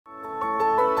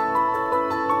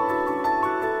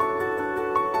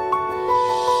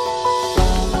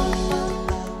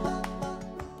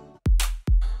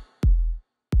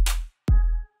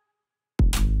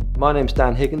My name's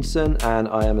Dan Higginson and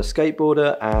I am a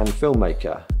skateboarder and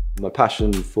filmmaker. My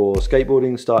passion for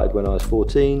skateboarding started when I was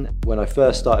 14. When I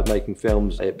first started making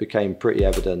films, it became pretty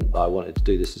evident that I wanted to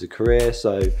do this as a career.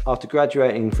 So after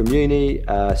graduating from uni,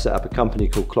 I set up a company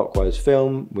called Clockwise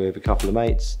Film with a couple of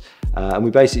mates. And we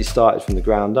basically started from the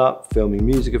ground up, filming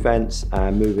music events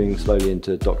and moving slowly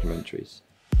into documentaries.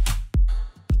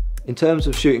 In terms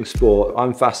of shooting sport,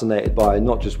 I'm fascinated by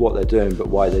not just what they're doing, but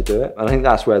why they do it. And I think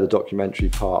that's where the documentary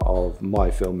part of my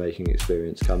filmmaking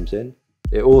experience comes in.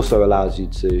 It also allows you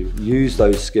to use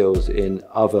those skills in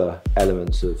other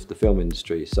elements of the film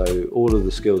industry. So all of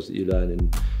the skills that you learn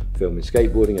in filming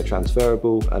skateboarding are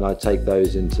transferable, and I take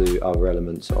those into other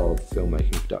elements of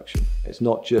filmmaking production. It's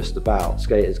not just about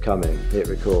skaters coming, hit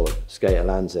record, skater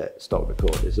lands it, stop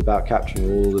record. It's about capturing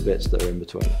all the bits that are in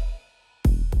between.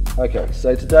 Okay,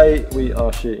 so today we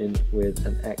are shooting with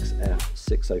an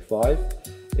XF605.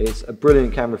 It's a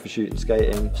brilliant camera for shooting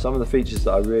skating. Some of the features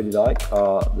that I really like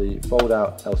are the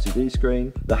fold-out LCD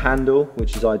screen, the handle,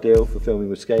 which is ideal for filming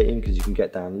with skating because you can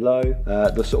get down low.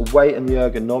 The sort of weight and the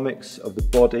ergonomics of the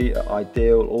body are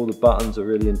ideal. All the buttons are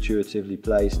really intuitively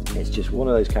placed. It's just one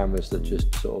of those cameras that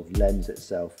just sort of lends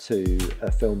itself to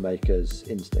a filmmaker's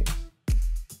instincts.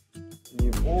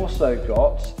 You've also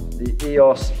got the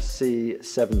EOS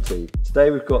C70. Today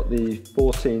we've got the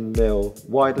 14mm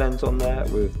wide lens on there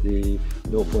with the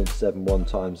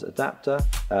 0.71x adapter,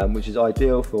 which is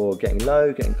ideal for getting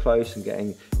low, getting close and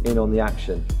getting in on the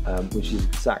action, which is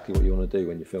exactly what you want to do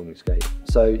when you're filming skate.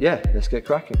 So yeah, let's get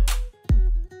cracking.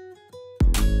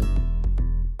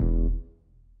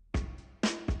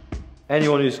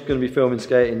 Anyone who's going to be filming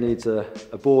skating needs a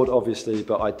board obviously,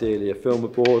 but ideally a filmer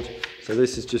board. So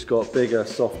this has just got bigger,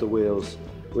 softer wheels,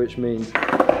 which means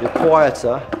you're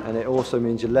quieter and it also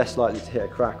means you're less likely to hit a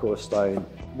crack or a stone.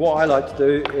 What I like to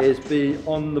do is be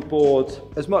on the board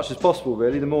as much as possible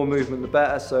really. The more movement the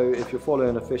better, so if you're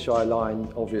following a fisheye line,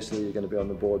 obviously you're going to be on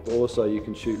the board, but also you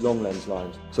can shoot long lens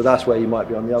lines. So that's where you might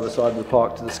be on the other side of the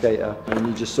park to the skater and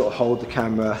you just sort of hold the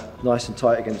camera nice and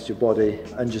tight against your body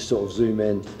and just sort of zoom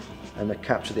in and then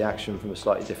capture the action from a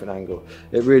slightly different angle.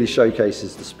 It really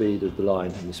showcases the speed of the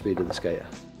line and the speed of the skater.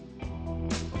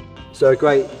 So a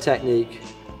great technique,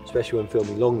 especially when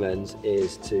filming long lens,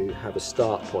 is to have a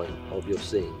start point of your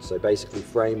scene. So basically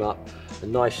frame up a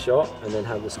nice shot and then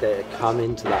have the skater come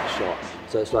into that shot.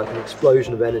 So it's like an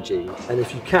explosion of energy. And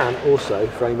if you can, also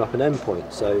frame up an end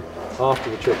point. So after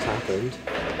the trick's happened,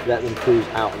 let them cruise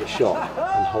out of the shot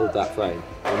and hold that frame.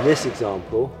 In this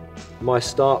example, my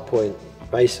start point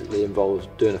basically involves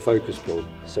doing a focus pull.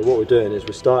 So what we're doing is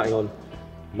we're starting on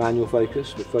manual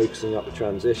focus, we're focusing up the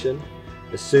transition.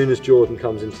 As soon as Jordan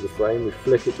comes into the frame, we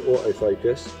flick it to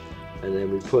autofocus and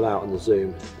then we pull out on the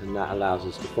zoom, and that allows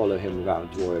us to follow him without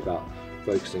having to worry about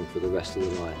focusing for the rest of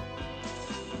the line.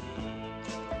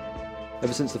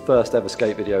 Ever since the first ever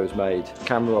skate video was made,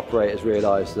 camera operators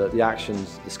realised that the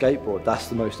action's the skateboard, that's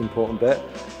the most important bit.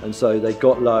 And so they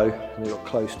got low and they got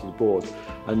close to the board.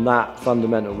 And that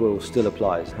fundamental rule still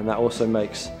applies. And that also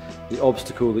makes the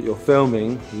obstacle that you're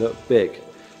filming look big,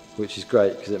 which is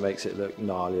great because it makes it look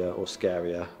gnarlier or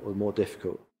scarier or more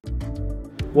difficult.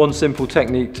 One simple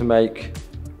technique to make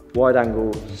wide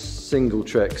angle single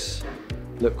tricks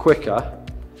look quicker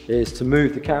is to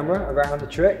move the camera around the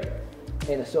trick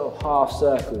in a sort of half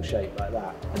circle shape like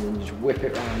that, and then you just whip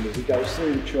it around as he goes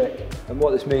through the trick. And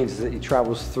what this means is that he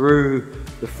travels through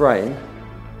the frame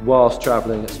whilst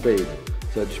travelling at speed,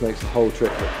 so it just makes the whole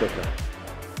trick look quicker.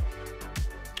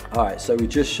 Alright, so we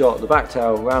just shot the back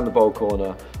tail around the bowl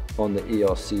corner on the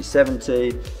EOS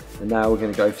C70, and now we're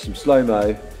going to go for some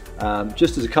slow-mo,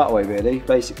 just as a cutaway really.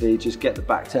 Basically just get the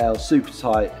back tail super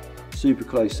tight, super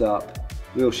close up,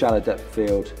 real shallow depth of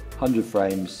field, 100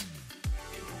 frames,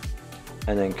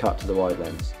 and then cut to the wide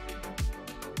lens.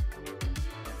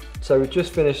 So we've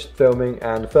just finished filming,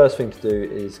 and the first thing to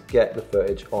do is get the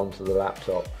footage onto the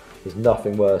laptop. There's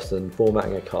nothing worse than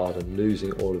formatting a card and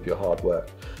losing all of your hard work.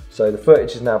 So the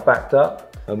footage is now backed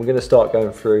up and we're going to start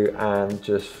going through and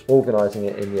just organising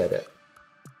it in the edit.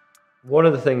 One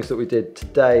of the things that we did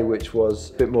today, which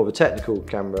was a bit more of a technical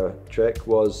camera trick,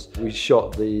 was we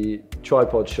shot the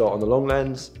tripod shot on the long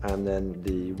lens and then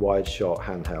the wide shot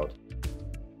handheld.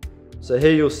 So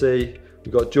here you'll see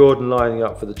we've got Jordan lining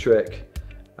up for the trick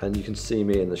and you can see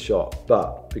me in the shot.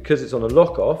 But because it's on a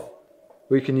lock off,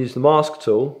 we can use the mask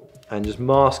tool and just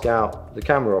mask out the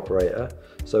camera operator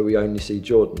so we only see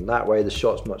Jordan. That way the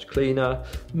shot's much cleaner,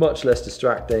 much less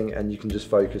distracting, and you can just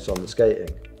focus on the skating.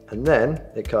 And then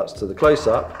it cuts to the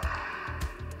close-up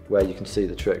where you can see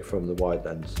the trick from the wide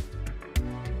lens.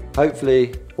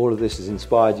 Hopefully all of this has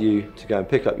inspired you to go and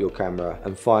pick up your camera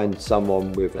and find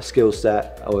someone with a skill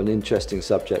set or an interesting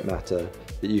subject matter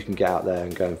that you can get out there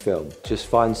and go and film. Just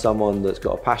find someone that's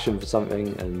got a passion for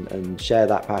something and share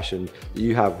that passion that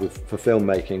you have for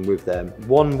filmmaking with them.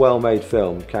 One well-made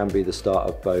film can be the start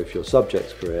of both your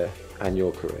subject's career and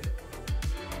your career.